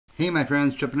Hey, my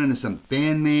friends, jumping into some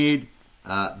band Maid.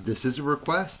 This is a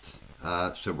request,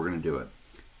 so we're going to do it.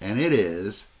 And it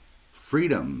is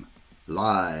Freedom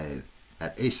live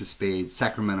at Ace of Spades,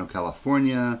 Sacramento,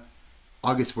 California,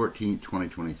 August 14th,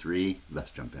 2023. Let's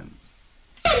jump in.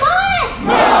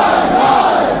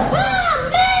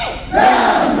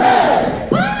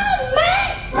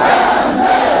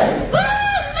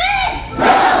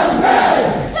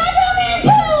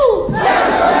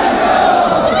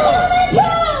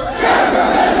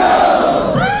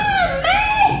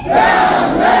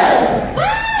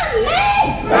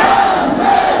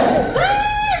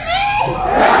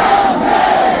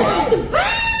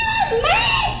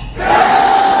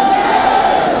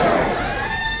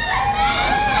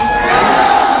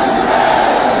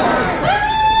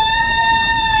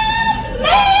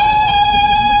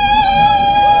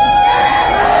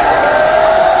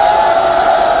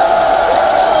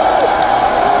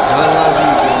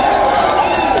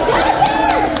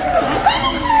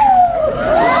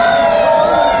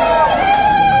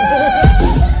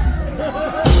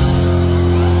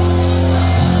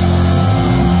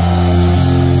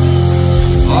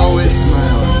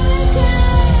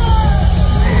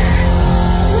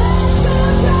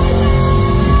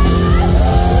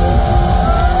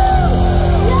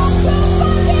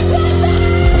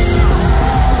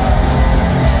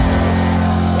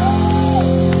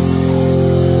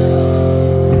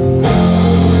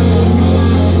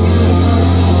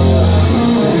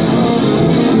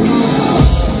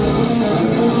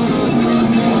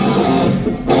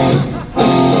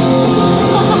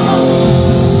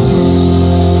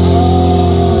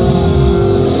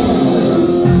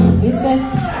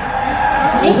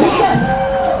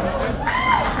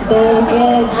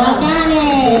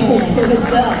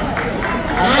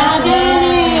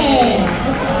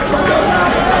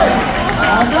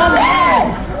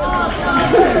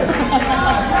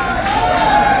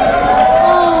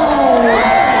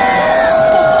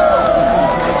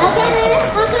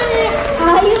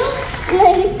 Are you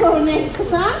ready for next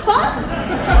song?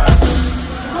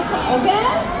 Okay.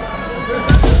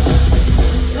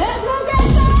 Let's go get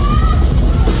some!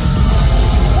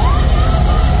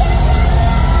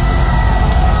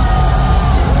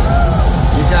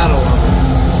 You gotta love it.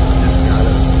 Just gotta.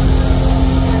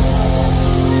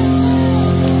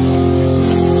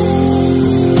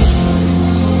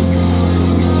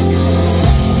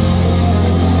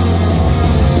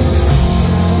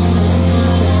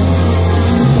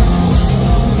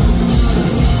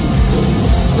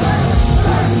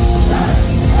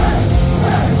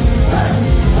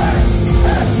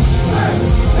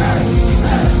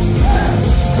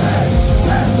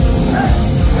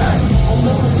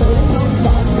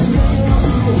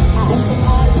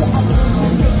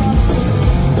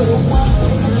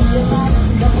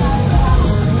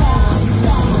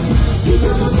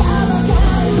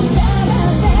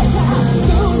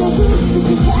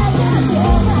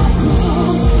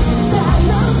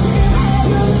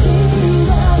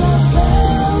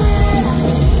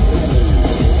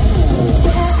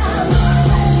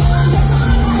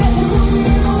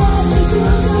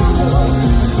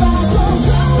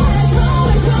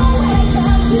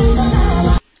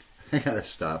 I gotta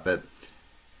stop it.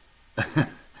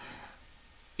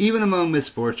 Even among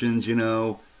misfortunes, you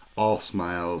know, all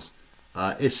smiles.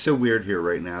 It's so weird here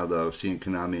right now, though, seeing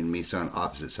Konami and Misa on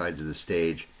opposite sides of the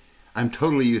stage. I'm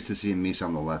totally used to seeing Misa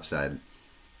on the left side.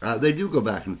 They do go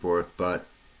back and forth, but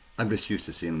I'm just used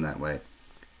to seeing them that way.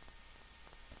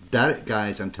 That,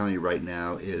 guys, I'm telling you right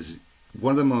now, is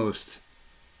one of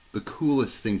the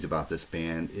coolest things about this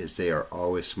band is they are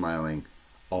always smiling,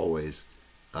 always.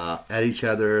 At each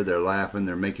other, they're laughing,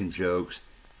 they're making jokes.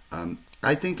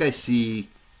 I think I see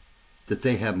that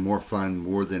they have more fun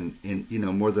more than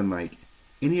like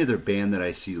any other band that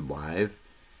I see live.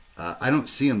 I don't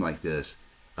see them like this.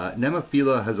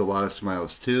 Nemophila has a lot of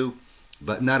smiles too,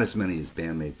 but not as many as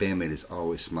Band Maid. Band Maid is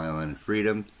always smiling, and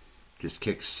Freedom just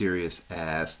kicks serious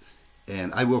ass.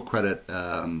 And I will credit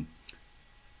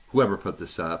whoever put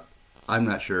this up. I'm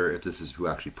not sure if this is who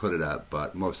actually put it up,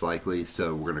 but most likely,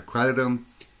 so we're going to credit them.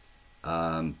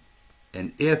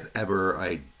 And if ever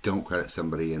I don't credit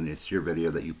somebody and it's your video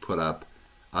that you put up,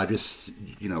 I'll just,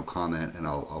 comment and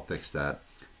I'll fix that.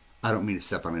 I don't mean to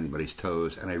step on anybody's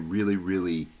toes, and I really,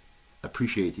 really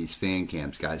appreciate these fan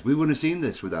cams, guys. We wouldn't have seen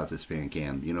this without this fan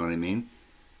cam, you know what I mean?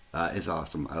 It's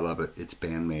awesome. I love it. It's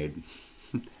Band Maid.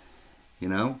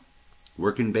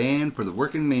 Working band for the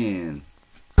working man.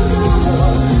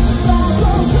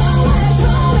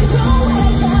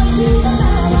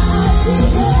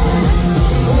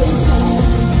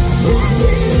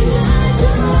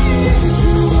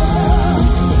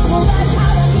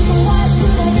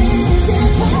 Thank you.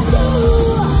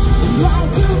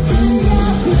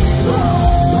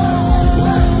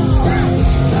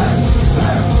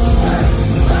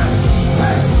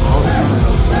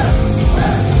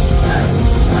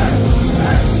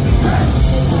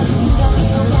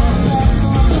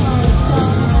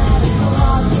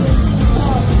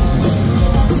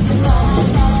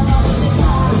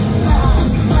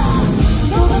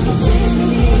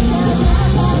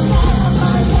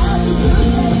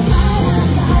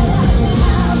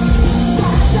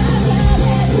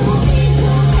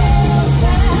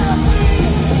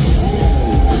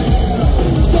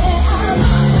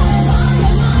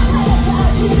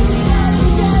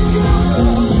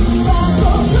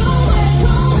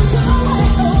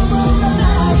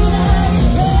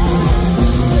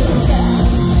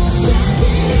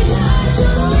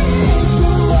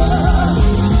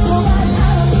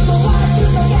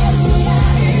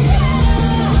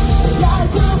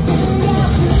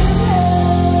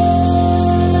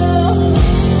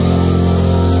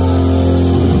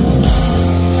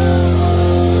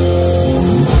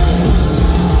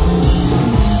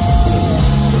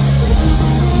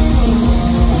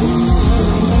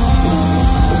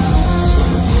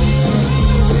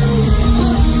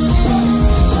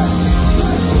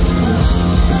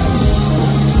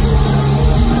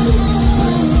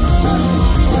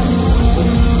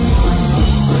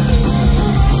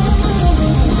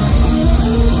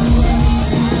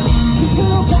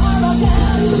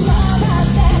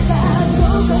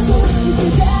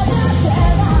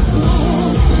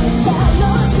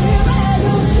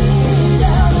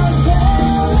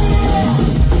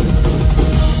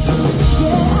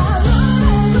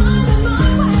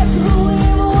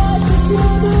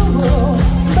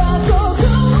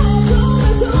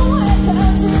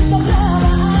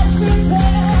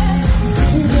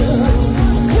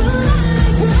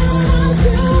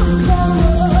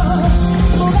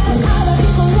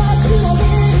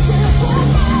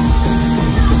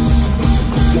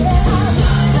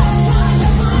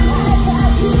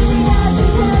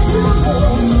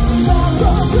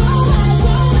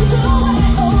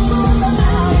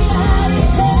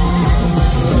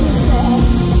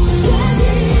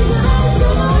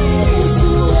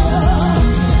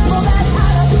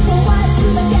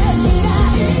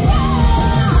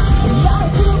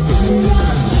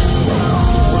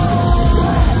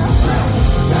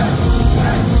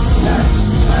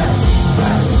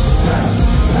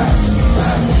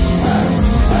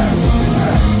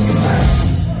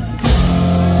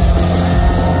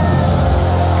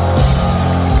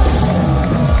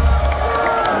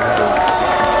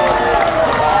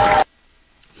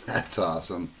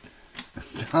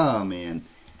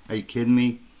 kidding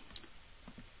me?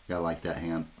 Gotta like that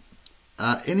ham.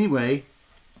 Anyway,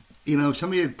 you know,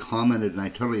 somebody had commented, and I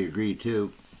totally agree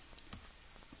too.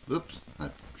 Oops, I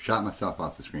shot myself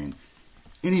off the screen.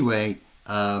 Anyway,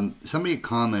 somebody had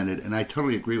commented, and I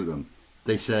totally agree with them.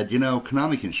 They said, you know,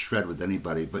 Konami can shred with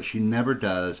anybody, but she never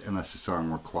does unless the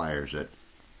song requires it.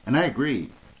 And I agree.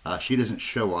 She doesn't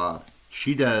show off.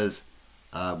 She does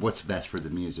what's best for the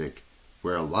music.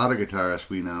 Where a lot of guitarists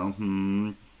we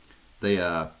know, they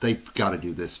got to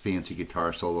do this fancy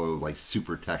guitar solo, like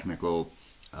super technical.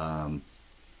 And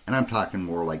I'm talking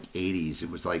more like 80s. It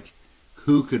was like,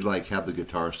 who could like have the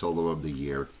guitar solo of the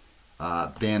year?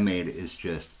 Maid is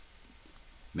just,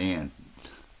 man,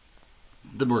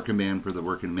 the working man for the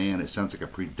working man. It sounds like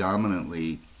a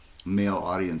predominantly male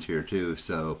audience here too.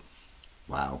 So,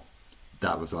 wow,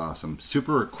 that was awesome.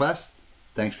 Super request.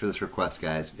 Thanks for this request,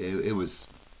 guys. It was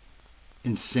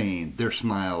insane. Their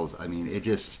smiles, I mean, it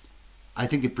just, I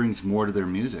think it brings more to their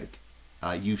music.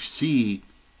 You see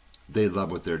they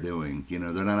love what they're doing. You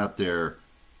know, they're not up there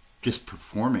just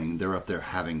performing. They're up there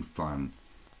having fun.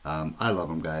 I love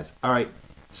them, guys. All right,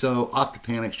 so off to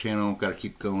Panic's channel. Got to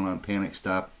keep going on Panic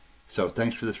stuff. So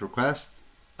thanks for this request,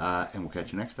 and we'll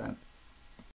catch you next time.